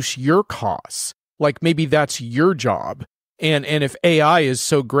reduce your costs? Like maybe that's your job. And if AI is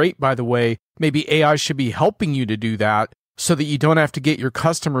so great, by the way, maybe AI should be helping you to do that so that you don't have to get your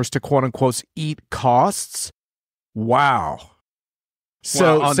customers to quote unquote eat costs. Wow.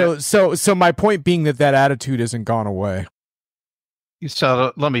 So my point being that attitude hasn't gone away.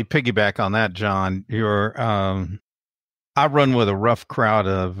 So let me piggyback on that, John. I run with a rough crowd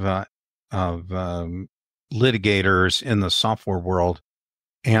of litigators in the software world,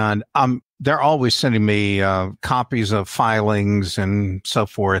 and they're always sending me copies of filings and so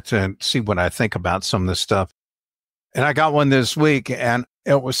forth to see what I think about some of this stuff. And I got one this week, and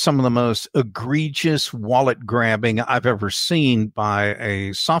it was some of the most egregious wallet grabbing I've ever seen by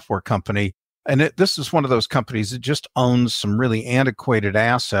a software company. And this is one of those companies that just owns some really antiquated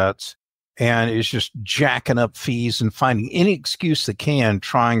assets and is just jacking up fees and finding any excuse they can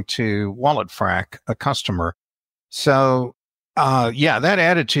trying to wallet frack a customer. So Yeah, that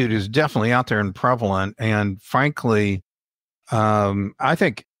attitude is definitely out there and prevalent. And frankly, I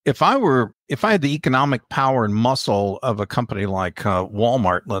think if I had the economic power and muscle of a company like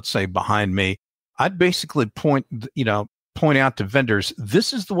Walmart, let's say, behind me, I'd basically point out to vendors,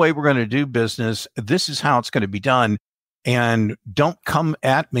 this is the way we're going to do business. This is how it's going to be done. And don't come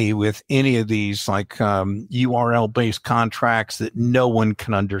at me with any of these like URL-based contracts that no one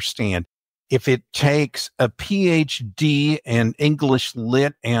can understand. If it takes a PhD in English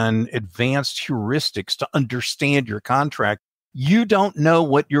Lit and advanced heuristics to understand your contract, you don't know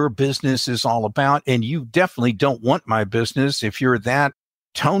what your business is all about. And you definitely don't want my business if you're that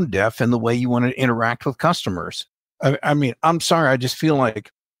tone deaf in the way you want to interact with customers. I mean, I'm sorry. I just feel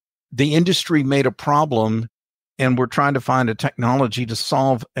like the industry made a problem and we're trying to find a technology to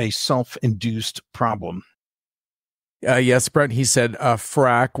solve a self-induced problem. Yes, Brent, he said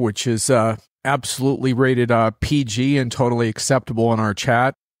frack, which is absolutely rated PG and totally acceptable in our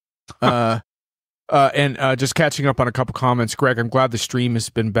chat. And just catching up on a couple comments, Greg, I'm glad the stream has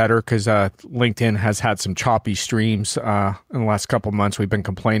been better because LinkedIn has had some choppy streams in the last couple of months. We've been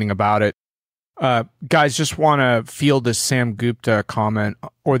complaining about it. Guys, just want to field this Sam Gupta comment,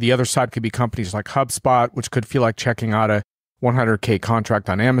 or the other side could be companies like HubSpot, which could feel like checking out a 100K contract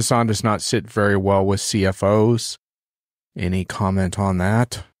on Amazon does not sit very well with CFOs. Any comment on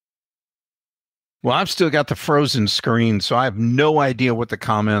that? Well, I've still got the frozen screen, so I have no idea what the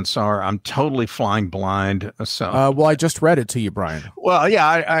comments are. I'm totally flying blind. So, well, I just read it to you, Brian. Well, yeah,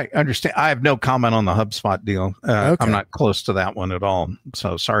 I understand. I have no comment on the HubSpot deal. Okay. I'm not close to that one at all.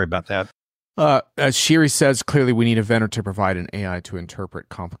 So sorry about that. As Shiri says, clearly we need a vendor to provide an AI to interpret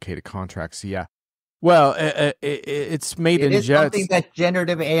complicated contracts. Yeah. Well, it's made in jest. It is something that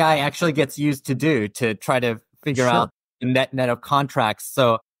generative AI actually gets used to do to try to figure out the net of contracts.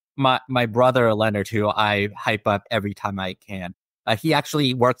 So my brother Leonard, who I hype up every time I can, he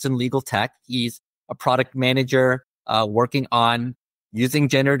actually works in legal tech. He's a product manager working on using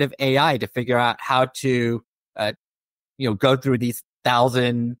generative AI to figure out how to go through these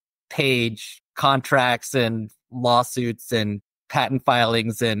 1,000-page contracts and lawsuits and patent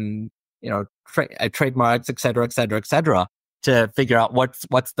filings and trademarks, et cetera, to figure out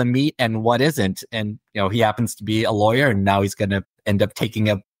what's the meat and what isn't. And he happens to be a lawyer, and now he's going to end up taking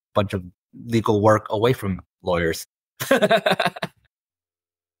a bunch of legal work away from lawyers.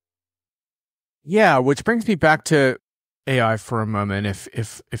 Yeah, which brings me back to AI for a moment.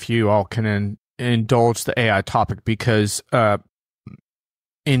 If you all can indulge the AI topic, because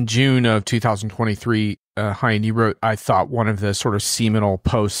in June of 2023, Hyoun, you wrote, I thought, one of the sort of seminal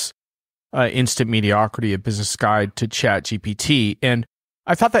posts, Instant Mediocrity, a business guide to ChatGPT. And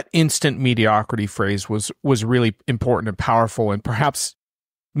I thought that instant mediocrity phrase was really important and powerful, and perhaps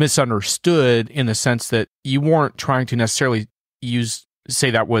misunderstood in the sense that you weren't trying to necessarily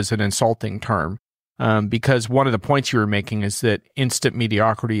say that was an insulting term. Because one of the points you were making is that instant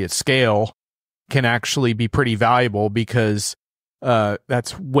mediocrity at scale can actually be pretty valuable, because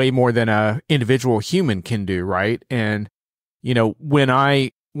that's way more than an individual human can do, right? And when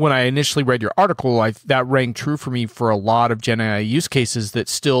I initially read your article, that rang true for me for a lot of Gen AI use cases that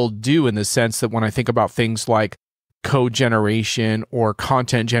still do, in the sense that when I think about things like code generation or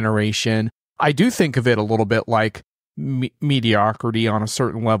content generation, I do think of it a little bit like mediocrity on a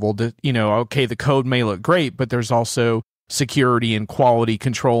certain level. Okay, the code may look great, but there's also security and quality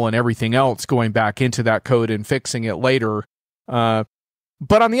control and everything else going back into that code and fixing it later. But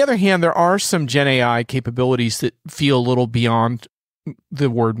on the other hand, there are some Gen AI capabilities that feel a little beyond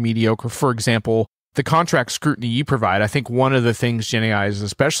the word mediocre. For example, the contract scrutiny you provide. I think one of the things Gen AI is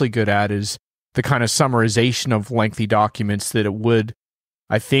especially good at is the kind of summarization of lengthy documents that it would,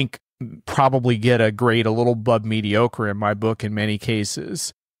 I think, probably get a grade a little above mediocre in my book in many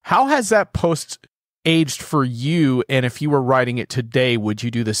cases. How has that post aged for you? And if you were writing it today, would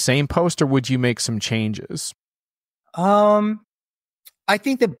you do the same post, or would you make some changes? I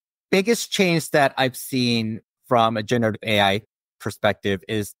think the biggest change that I've seen from a generative AI perspective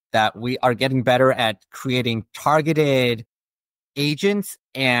is that we are getting better at creating targeted agents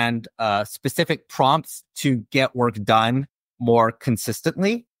and specific prompts to get work done more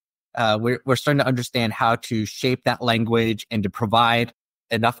consistently. We're starting to understand how to shape that language and to provide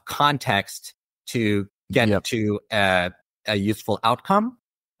enough context to get to a useful outcome.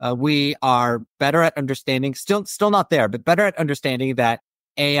 We are better at understanding, still not there, but better at understanding that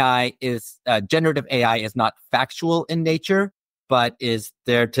generative AI is not factual in nature, but is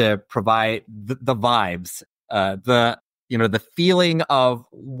there to provide the vibes, the feeling of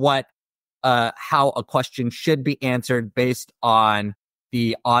how a question should be answered based on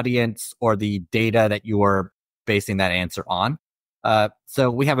the audience or the data that you are basing that answer on.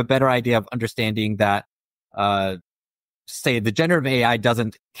 So we have a better idea of understanding that, say the generative AI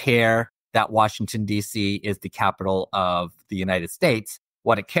doesn't care that Washington, D.C. is the capital of the United States.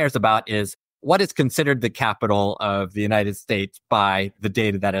 What it cares about is what is considered the capital of the United States by the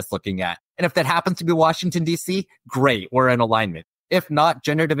data that it's looking at. And if that happens to be Washington, D.C., great, we're in alignment. If not,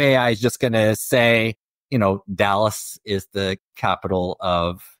 generative AI is just going to say, Dallas is the capital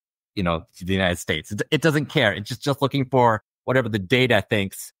of, the United States. It doesn't care. It's just looking for whatever the data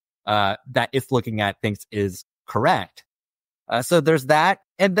thinks that it's looking at thinks is correct. So there's that.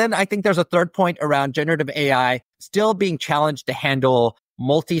 And then I think there's a third point around generative AI still being challenged to handle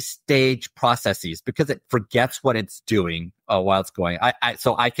multi-stage processes because it forgets what it's doing while it's going. I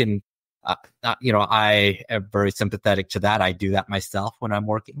am very sympathetic to that. I do that myself when I'm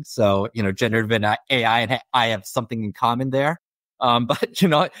working. So, generative AI and I have something in common there. But,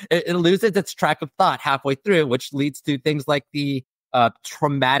 it loses its track of thought halfway through, which leads to things like the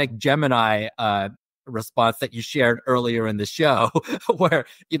traumatic Gemini response that you shared earlier in the show, where,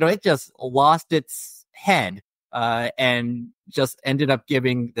 it just lost its head and just ended up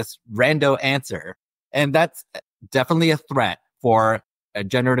giving this rando answer. And that's definitely a threat for a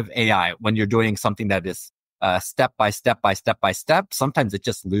generative AI when you're doing something that is step by step by step by step. Sometimes it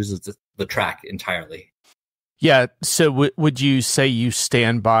just loses the track entirely. Yeah. So would you say you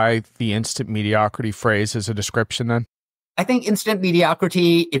stand by the instant mediocrity phrase as a description then? I think instant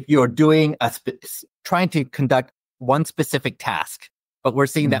mediocrity, if you're doing trying to conduct one specific task, but we're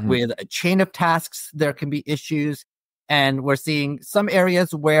seeing that with a chain of tasks, there can be issues. And we're seeing some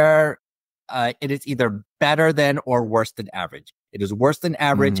areas where it is either better than or worse than average. It is worse than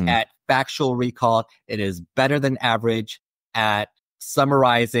average at factual recall. It is better than average at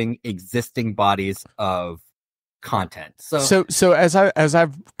summarizing existing bodies of content. So as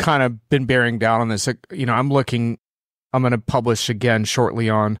I've kind of been bearing down on this, I'm going to publish again shortly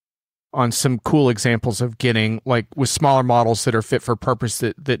on some cool examples of getting, like, with smaller models that are fit for purpose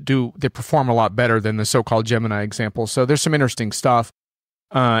that perform a lot better than the so-called Gemini example. So there's some interesting stuff.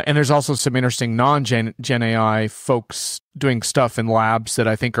 And there's also some interesting non-Gen AI folks doing stuff in labs that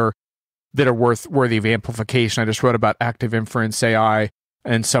I think are worthy of amplification. I just wrote about active inference AI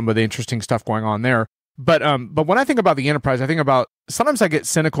and some of the interesting stuff going on there. But when I think about the enterprise, I think about, sometimes I get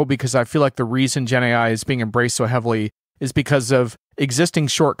cynical because I feel like the reason Gen AI is being embraced so heavily is because of existing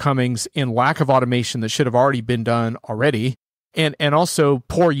shortcomings in lack of automation that should have already been done already, and also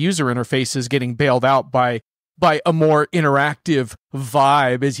poor user interfaces getting bailed out by a more interactive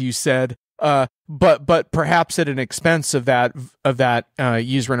vibe, as you said, but perhaps at an expense of that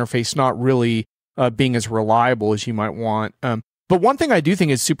user interface not really being as reliable as you might want. But one thing I do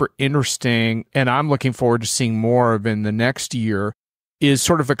think is super interesting, and I'm looking forward to seeing more of in the next year, is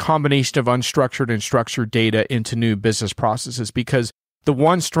sort of a combination of unstructured and structured data into new business processes. Because the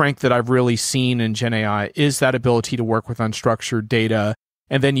one strength that I've really seen in Gen AI is that ability to work with unstructured data.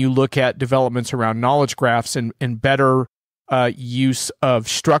 And then you look at developments around knowledge graphs and better use of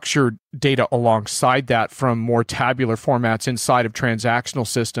structured data alongside that from more tabular formats inside of transactional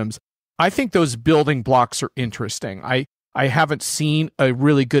systems. I think those building blocks are interesting. I haven't seen a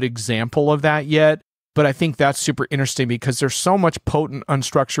really good example of that yet, but I think that's super interesting because there's so much potent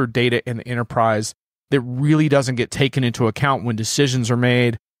unstructured data in the enterprise that really doesn't get taken into account when decisions are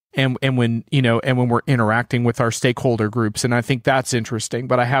made and when we're interacting with our stakeholder groups. And I think that's interesting,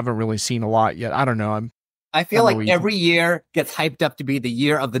 but I haven't really seen a lot yet. I don't know. I feel like every year gets hyped up to be the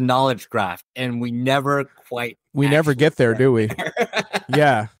year of the knowledge graph, and we never get there, do we?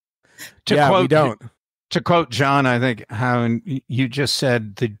 Yeah. We don't. To quote John, I think how you just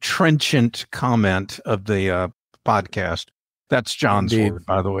said the trenchant comment of the podcast. That's John's word,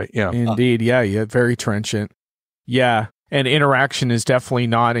 by the way. Yeah. Indeed. Yeah. Very trenchant. Yeah. And interaction is definitely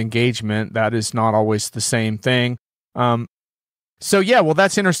not engagement. That is not always the same thing. So yeah, well,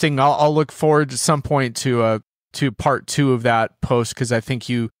 that's interesting. I'll look forward at some point to part 2 of that post, because I think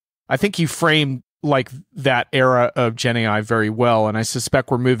you framed like that era of Gen AI very well, and I suspect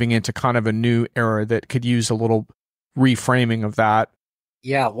we're moving into kind of a new era that could use a little reframing of that.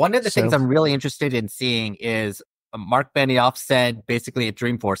 Yeah, one of the things I'm really interested in seeing is Mark Benioff said basically at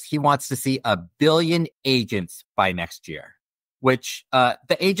Dreamforce he wants to see 1 billion agents by next year, which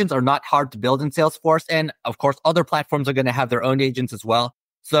the agents are not hard to build in Salesforce, and of course other platforms are going to have their own agents as well.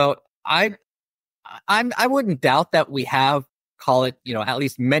 So I wouldn't doubt that we have, call it, at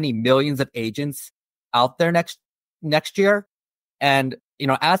least many millions of agents out there next year. And,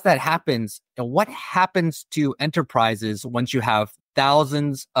 as that happens, what happens to enterprises once you have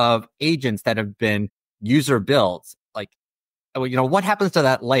thousands of agents that have been user built? Like, what happens to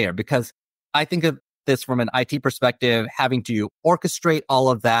that layer? Because I think of this from an IT perspective, having to orchestrate all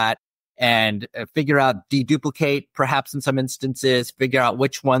of that and figure out, deduplicate perhaps in some instances, figure out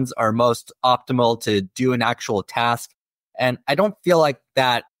which ones are most optimal to do an actual task. And I don't feel like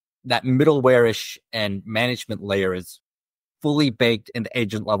that middleware-ish and management layer is fully baked in the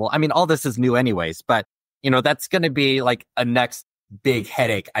agent level. I mean, all this is new anyways, but that's going to be like a next big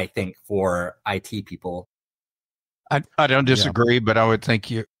headache, I think, for IT people. I don't disagree, but I would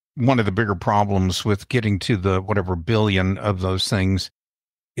think one of the bigger problems with getting to the whatever billion of those things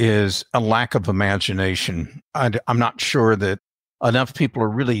is a lack of imagination. I'm not sure that enough people are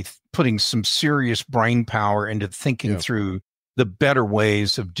really putting some serious brain power into thinking through the better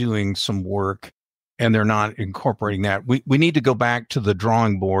ways of doing some work, and they're not incorporating that. We need to go back to the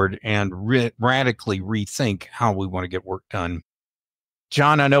drawing board and radically rethink how we want to get work done.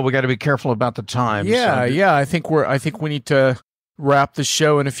 John, I know we got to be careful about the time. Yeah. I think we need to wrap the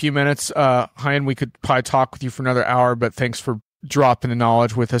show in a few minutes. Hyoun, we could probably talk with you for another hour, but thanks for dropping the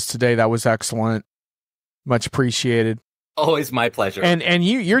knowledge with us today. That was excellent. Much appreciated. Always my pleasure. And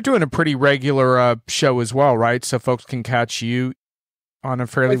you're doing a pretty regular show as well, right? So folks can catch you on a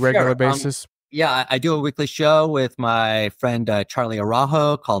fairly regular basis. Yeah, I do a weekly show with my friend Charlie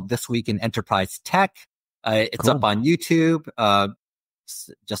Araujo called This Week in Enterprise Tech. It's up on YouTube.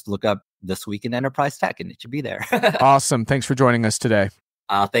 Just look up This Week in Enterprise Tech and it should be there. Awesome. Thanks for joining us today.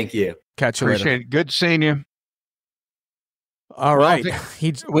 Thank you. Catch you later. Appreciate it. Good seeing you. All right.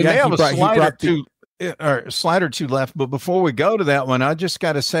 We may have a slide or two left, but before we go to that one, I just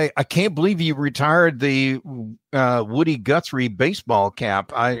got to say, I can't believe you retired the Woody Guthrie baseball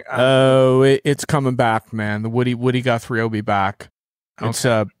cap. It's coming back, man. The Woody Guthrie will be back.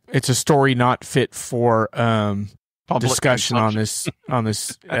 Okay. It's a story not fit for discussion on this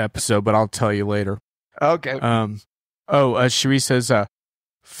episode, but I'll tell you later. Okay. Cherie says,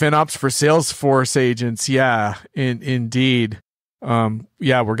 FinOps for Salesforce agents. Yeah, indeed. We're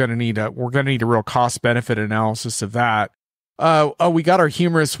gonna need a real cost benefit analysis of that. We got our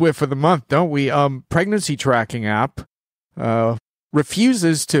humorous whiff of the month, don't we? Pregnancy tracking app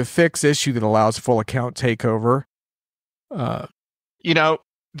refuses to fix issue that allows full account takeover.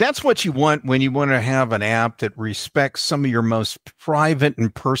 That's what you want when you want to have an app that respects some of your most private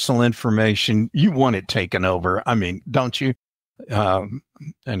and personal information. You want it taken over. I mean, don't you?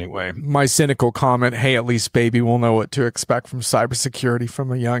 Anyway, my cynical comment, hey, at least baby will know what to expect from cybersecurity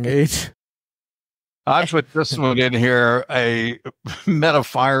from a young age. I put this one in here. A Meta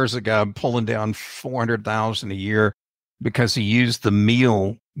fires a guy pulling down $400,000 a year because he used the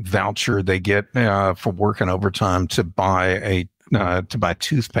meal voucher they get for working overtime to buy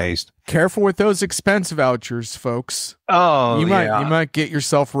toothpaste. Careful with those expense vouchers, folks. Oh, you might get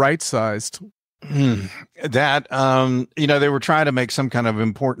yourself right-sized. That they were trying to make some kind of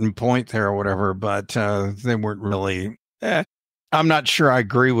important point there or whatever, but they weren't really. I'm not sure I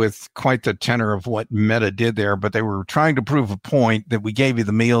agree with quite the tenor of what Meta did there, but they were trying to prove a point that we gave you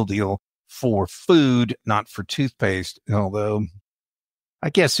the meal deal for food, not for toothpaste. Although, I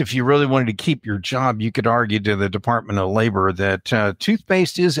guess if you really wanted to keep your job, you could argue to the Department of Labor that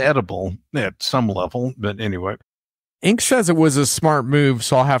toothpaste is edible at some level. But anyway. Inc. says it was a smart move,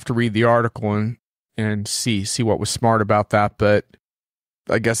 so I'll have to read the article and see what was smart about that, but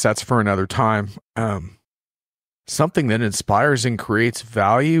I guess that's for another time. Something that inspires and creates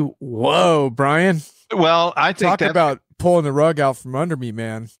value. Whoa, Brian. Well, I think talk about pulling the rug out from under me,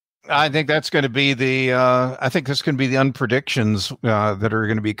 man. I think that's going to be the unpredictions that are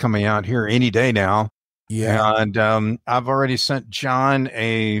going to be coming out here any day now. Yeah. And I've already sent John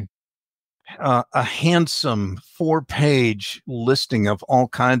a handsome 4-page listing of all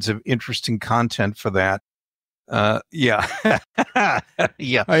kinds of interesting content for that. Yeah.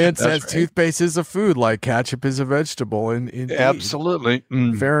 Hyoun says toothpaste is a food like ketchup is a vegetable. Absolutely.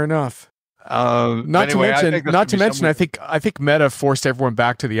 Fair enough. Not to mention, I think Meta forced everyone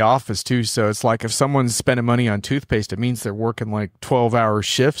back to the office too. So it's like if someone's spending money on toothpaste, it means they're working like 12-hour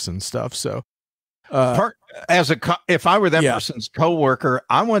shifts and stuff. So, if I were that person's coworker,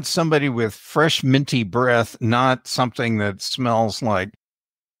 I want somebody with fresh minty breath, not something that smells like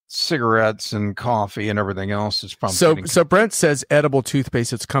cigarettes and coffee and everything else. Is probably so. Brent says edible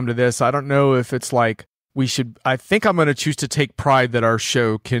toothpaste. It's come to this. I don't know if it's like we should. I think I'm going to choose to take pride that our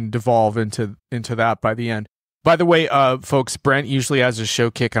show can devolve into that by the end. By the way, folks, Brent usually has a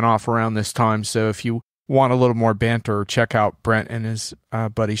show kicking off around this time. So if you want a little more banter, check out Brent and his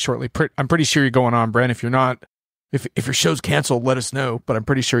buddy shortly. I'm pretty sure you're going on, Brent. If you're not, if your show's canceled, let us know. But I'm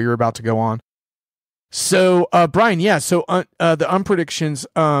pretty sure you're about to go on. So, Brian, so the unpredictions,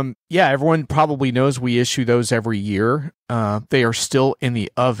 everyone probably knows we issue those every year. They are still in the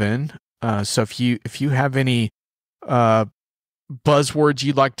oven. So if you have any buzzwords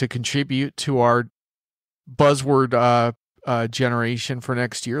you'd like to contribute to our buzzword generation for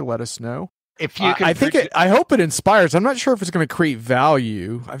next year, let us know. If you can, I hope it inspires. I'm not sure if it's going to create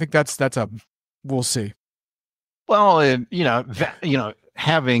value. I think that's we'll see. Well,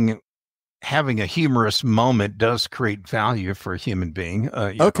 having a humorous moment does create value for a human being.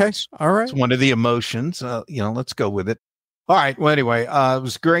 Okay. All right. It's one of the emotions. Let's go with it. All right. Well, anyway, it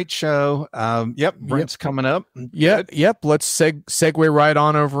was a great show. Brent's coming up. Yep. Let's segue right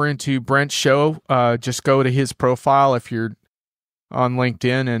on over into Brent's show. Just go to his profile if you're on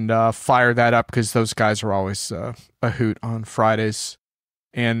LinkedIn and fire that up, because those guys are always a hoot on Fridays.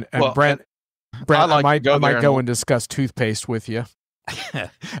 And Brent, I might go and discuss toothpaste with you.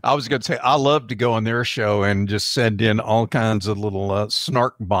 I was going to say, I love to go on their show and just send in all kinds of little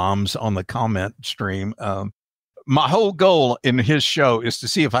snark bombs on the comment stream. My whole goal in his show is to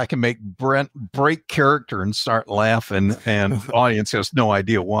see if I can make Brent break character and start laughing, and the audience has no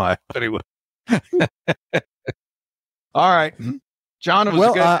idea why. But anyway. All right. John, it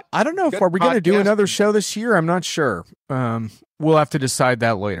was good. I don't know if we're going to do another show this year. I'm not sure. We'll have to decide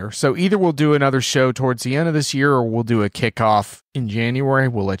that later. So either we'll do another show towards the end of this year, or we'll do a kickoff in January.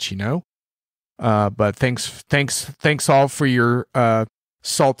 We'll let you know. But thanks all for your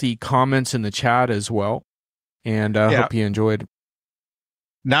salty comments in the chat as well. And hope you enjoyed.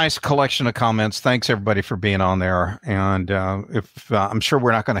 Nice collection of comments. Thanks everybody for being on there. And if I'm sure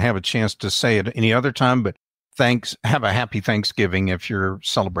we're not going to have a chance to say it any other time, but thanks. Have a happy Thanksgiving if you're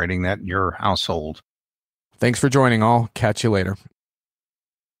celebrating that in your household. Thanks for joining all. Catch you later.